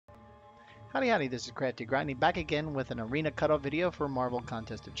Howdy howdy, this is Crafty Grinding back again with an Arena Cutoff video for Marvel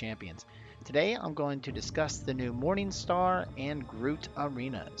Contest of Champions. Today I'm going to discuss the new Morningstar and Groot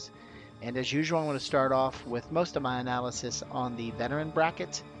Arenas. And as usual, I'm going to start off with most of my analysis on the veteran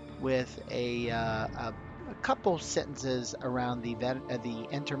bracket with a couple sentences around the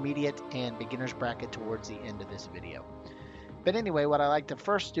intermediate and beginners bracket towards the end of this video. But anyway, what I like to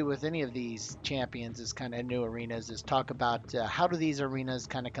first do with any of these champions is kind of new arenas is talk about how do these arenas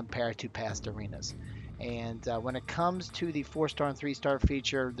kind of compare to past arenas. And when it comes to the 4-star and 3-star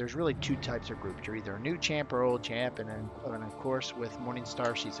feature, there's really two types of groups. You're either a new champ or old champ. And of course, with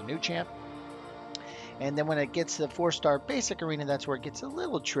Morningstar, she's a new champ. And then when it gets to the 4-star basic arena, that's where it gets a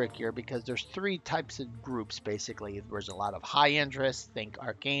little trickier because there's three types of groups basically. There's a lot of high interest, think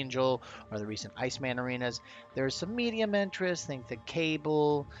Archangel or the recent Iceman arenas. There's some medium interest, think the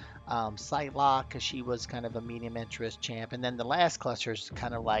Cable, Psylocke, because she was kind of a medium interest champ. And then the last cluster is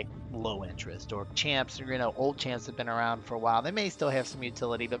kind of like low interest or champs, old champs have been around for a while. They may still have some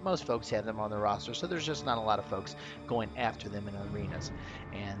utility, but most folks have them on their roster. So there's just not a lot of folks going after them in arenas.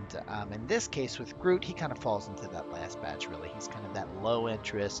 And in this case with Groot, he kind of falls into that last batch, really. He's kind of that low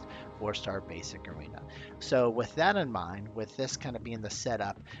interest 4-star basic arena. So with that in mind, with this kind of being the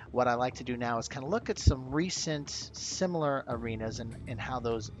setup, what I like to do now is kind of look at some recent similar arenas and how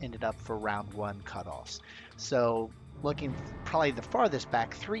those ended up for round one cutoffs. So looking probably the farthest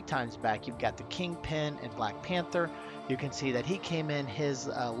back, 3 times back, you've got the Kingpin and Black Panther. You can see that he came in, his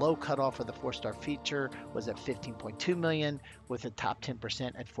low cutoff for the 4-star feature was at 15.2 million with the top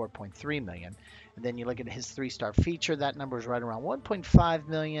 10% at 4.3 million. And then you look at his 3-star feature, that number is right around 1.5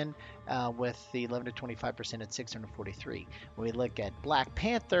 million with the 11 to 25% at 643. When we look at Black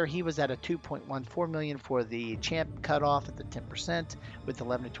Panther, he was at a 2.14 million for the champ cutoff at the 10% with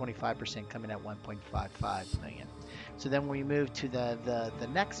 11 to 25% coming at 1.55 million. So then when we move to the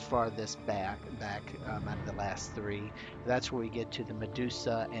next farthest back out of the last 3, that's where we get to the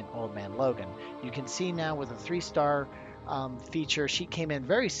Medusa and Old Man Logan. You can see now with a 3-star feature, she came in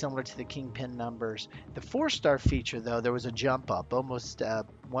very similar to the Kingpin numbers. The 4-star feature, though, there was a jump up, almost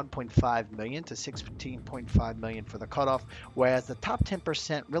 1.5 million to 16.5 million for the cutoff, whereas the top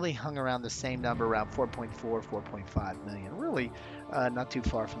 10% really hung around the same number, around 4.4, 4.5 million. Really not too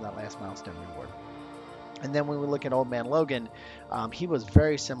far from that last milestone reward. And then when we look at Old Man Logan, he was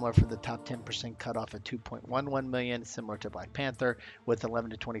very similar for the top 10% cutoff at 2.11 million, similar to Black Panther, with 11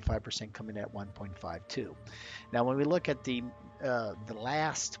 to 25% coming at 1.52. Now, when we look at the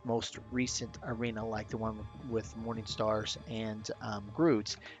last most recent arena, like the one with Morningstars and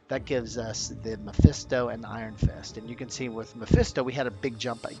Groots, that gives us the Mephisto and Iron Fist. And you can see with Mephisto, we had a big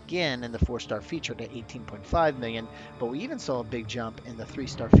jump again in the 4-star feature to 18.5 million, but we even saw a big jump in the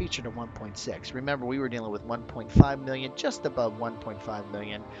 3-star feature to 1.6. Remember, we were dealing with 1.5 million, just above 1.5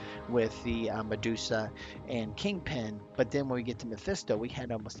 million with the Medusa and Kingpin. But then when we get to Mephisto, we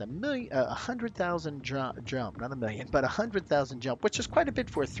had almost 100,000 jump, not a million, but 100,000 jump, which is quite a bit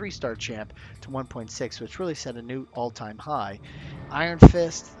for a 3-star champ to 1.6, which really set a new all-time high. Iron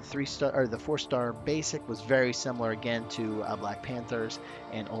Fist, the 3-star or the 4-star basic, was very similar again to Black Panthers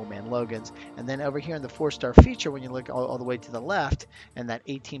and Old Man Logan's. And then over here in the 4-star feature, when you look all the way to the left, and that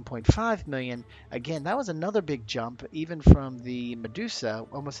 18.5 million, again, that was another big jump, even from the Medusa,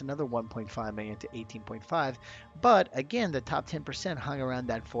 almost another 1.5 million to 18.5. But again, the top 10% hung around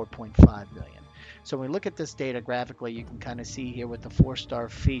that 4.5 million. So when we look at this data graphically, you can kind of see here with the 4-star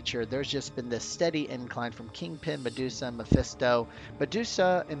feature, there's just been this steady incline from Kingpin, Medusa, and Mephisto.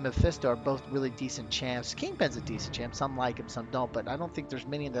 Medusa and Mephisto are both really decent champs. Kingpin's a decent champ. Some like him, some don't, but I don't think there's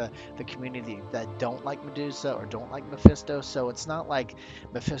many in the community that don't like Medusa or don't like Mephisto. So it's not like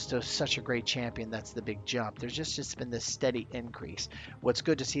Mephisto's such a great champion that's the big jump. There's just been this steady increase. What's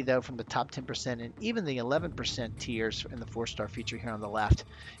good to see, though, from the top 10% and even the 11% tiers in the 4-star feature here on the left,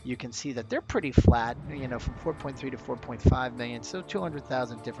 you can see that they're pretty flat, from 4.3 to 4.5 million, so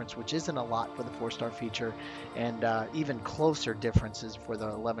 200,000 difference, which isn't a lot for the 4-star feature, and even closer differences for the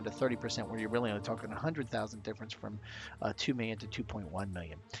 11 to 30%, where you're really only talking 100,000 difference from 2 million to 2.1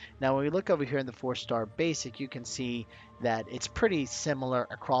 million. Now, when we look over here in the 4-star basic, you can see that it's pretty similar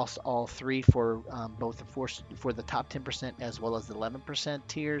across all 3 for both for the top 10% as well as the 11%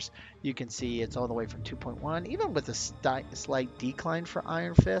 tiers. You can see it's all the way from 2.1, even with a slight decline for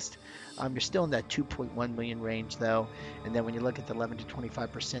Iron Fist. You're still in that 2.1 million range, though. And then when you look at the 11 to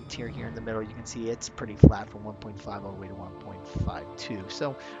 25% tier here in the middle, you can see it's pretty flat from 1.5 all the way to 1.52.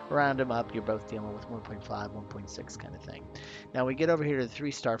 So round them up, you're both dealing with 1.5, 1.6 kind of thing. Now we get over here to the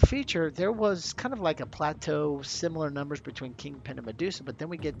 3-star feature. There was kind of like a plateau, similar numbers between Kingpin and Medusa, but then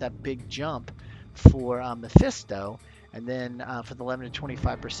we get that big jump for Mephisto. And then for the 11 to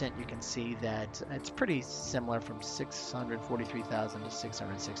 25%, you can see that it's pretty similar from 643,000 to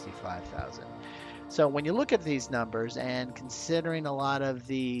 665,000. So when you look at these numbers and considering a lot of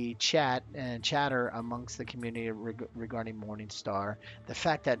the chat and chatter amongst the community regarding Morningstar, the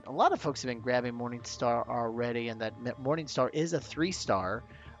fact that a lot of folks have been grabbing Morningstar already, and that Morningstar is a 3-star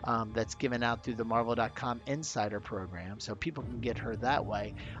that's given out through the Marvel.com Insider program, so people can get her that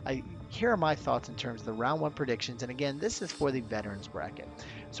way. Here are my thoughts in terms of the round one predictions, and again, this is for the veterans bracket.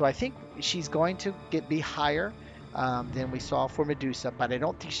 So I think she's going to be higher than we saw for Medusa, but I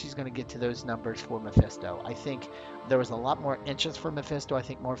don't think she's going to get to those numbers for Mephisto. I think there was a lot more interest for Mephisto. I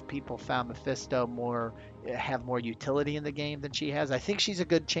think more people found Mephisto have more utility in the game than she has. I think she's a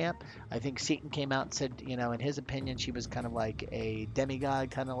good champ. I think Seaton came out and said, in his opinion, she was kind of like a demigod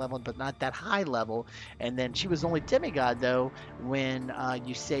kind of level, but not that high level. And then she was only demigod though when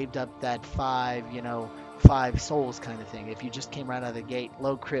you saved up that 5 souls kind of thing. If you just came right out of the gate,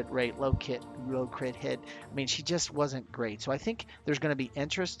 low crit rate, low crit hit. I mean, she just wasn't great. So I think there's going to be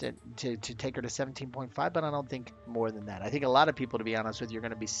interest to take her to 17.5, but I don't think more than that. I think a lot of people, to be honest with you, are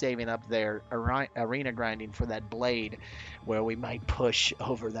going to be saving up their arena grinding for that blade, where we might push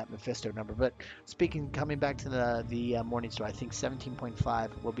over that Mephisto number. But coming back to the Morningstar, I think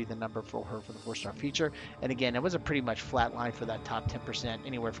 17.5 will be the number for her for the 4-star feature. And again, it was a pretty much flat line for that top 10%,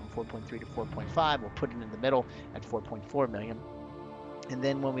 anywhere from 4.3 to 4.5. We'll put it in the middle at 4.4 million. And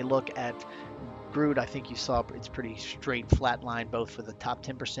then when we look at Groot, I think you saw it's pretty straight flat line, both for the top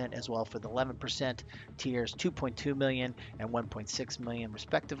 10% as well for the 11% tiers, 2.2 million and 1.6 million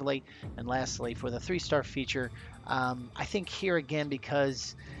respectively. And lastly, for the 3-star feature, I think here again,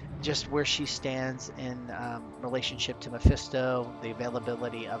 because just where she stands in relationship to Mephisto, the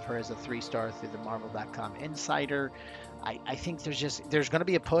availability of her as a 3-star through the Marvel.com Insider, I think there's going to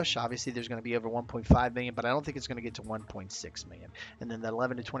be a push. Obviously, there's going to be over 1.5 million, but I don't think it's going to get to 1.6 million. And then the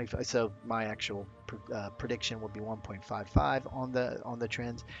 11 to 25. So my actual prediction would be 1.55 on the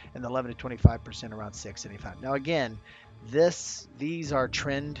trends, and the 11 to 25% around 675. Now again, these are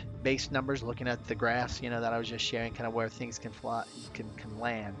trend-based numbers. Looking at the graphs, that I was just sharing, kind of where things can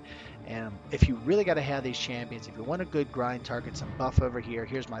land. And if you really got to have these champions, if you want a good grind target, some buff over here,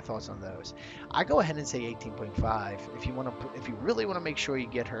 here's my thoughts on those. I go ahead and say 18.5. If you really want to make sure you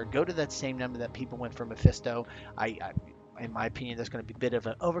get her, go to that same number that people went for Mephisto. In my opinion, that's going to be a bit of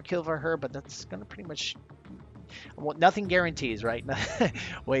an overkill for her, but that's going to pretty much. Well, nothing guarantees, right?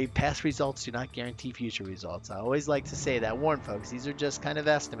 Past results do not guarantee future results. I always like to say that. Warn folks, these are just kind of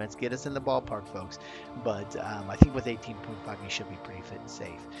estimates. Get us in the ballpark, folks. But I think with 18.5, you should be pretty fit and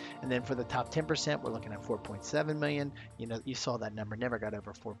safe. And then for the top 10%, we're looking at 4.7 million. You saw that number never got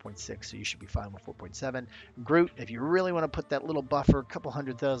over 4.6, so you should be fine with 4.7. Groot, if you really want to put that little buffer, a couple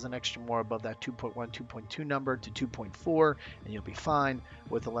 100,000 extra more above that 2.1, 2.2 number to 2.4, and you'll be fine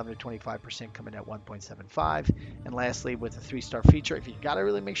with 11 to 25% coming at 1.75. And lastly, with the 3-star feature, if you got to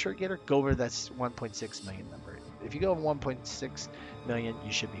really make sure you get her, go over that 1.6 million number. If you go over 1.6 million,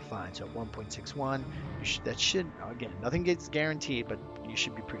 you should be fine. So at 1.61, again, nothing gets guaranteed, but you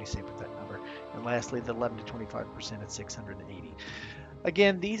should be pretty safe with that number. And lastly, the 11 to 25% at 680.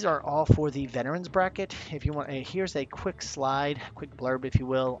 Again, these are all for the veterans bracket. If you want, here's a quick blurb, if you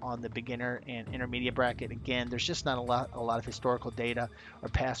will, on the beginner and intermediate bracket. Again, there's just not a lot of historical data or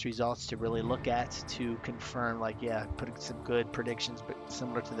past results to really look at to confirm, putting some good predictions, but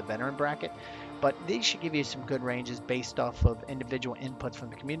similar to the veteran bracket. But these should give you some good ranges based off of individual inputs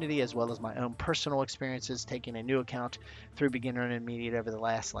from the community, as well as my own personal experiences taking a new account through beginner and intermediate over the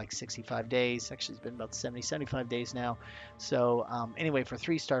last 65 days. Actually, it's been about 75 days now. So anyway, for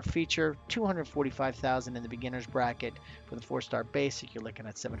 3-star feature, 245,000 in the beginner's bracket. For the 4-star basic, you're looking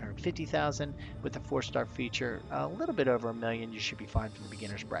at 750,000. With the 4-star feature, a little bit over $1 million, you should be fine for the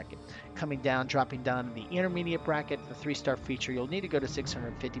beginner's bracket. Dropping down in the intermediate bracket, the 3-star feature, you'll need to go to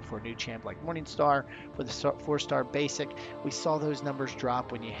 650 for a new champ like Morningstar. For the 4-star basic, we saw those numbers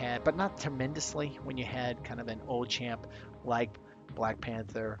drop when you had, but not tremendously, when you had kind of an old champ like Black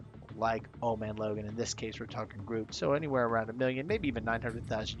Panther, like Old Man Logan. In this case, we're talking Groot. So anywhere around $1 million, maybe even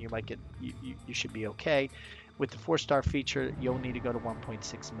 900,000, you might get. You should be okay. With the 4-star feature, you'll need to go to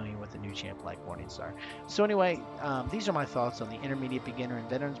 1.6 million with a new champ like Morningstar. So anyway, these are my thoughts on the intermediate, beginner, and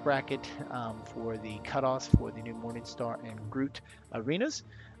veterans bracket for the cutoffs for the new Morningstar and Groot Arenas.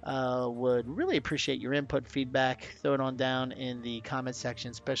 Would really appreciate your input, feedback. Throw it on down in the comment section,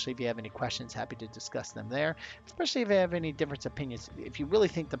 especially if you have any questions. Happy to discuss them there, especially if you have any different opinions. If you really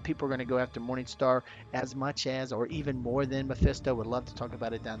think that people are going to go after Morningstar as much as or even more than Mephisto, would love to talk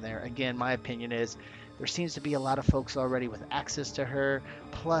about it down there. Again, my opinion is there seems to be a lot of folks already with access to her.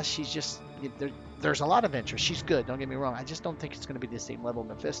 Plus, she's just there's a lot of interest. She's good, don't get me wrong. I just don't think it's going to be the same level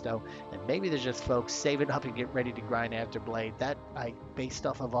Mephisto. And maybe there's just folks saving up and get ready to grind after Blade. That, based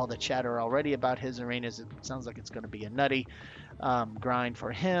off of all the chatter already about his arenas, it sounds like it's going to be a nutty grind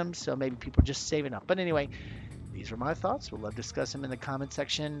for him. So maybe people are just saving up. But anyway, these are my thoughts. We'll love to discuss them in the comment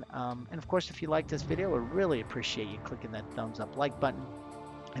section. And of course, if you like this video, I really appreciate you clicking that thumbs up like button.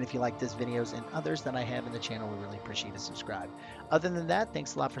 And if you like this videos and others that I have in the channel, we really appreciate you to subscribe. Other than that,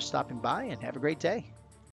 thanks a lot for stopping by and have a great day.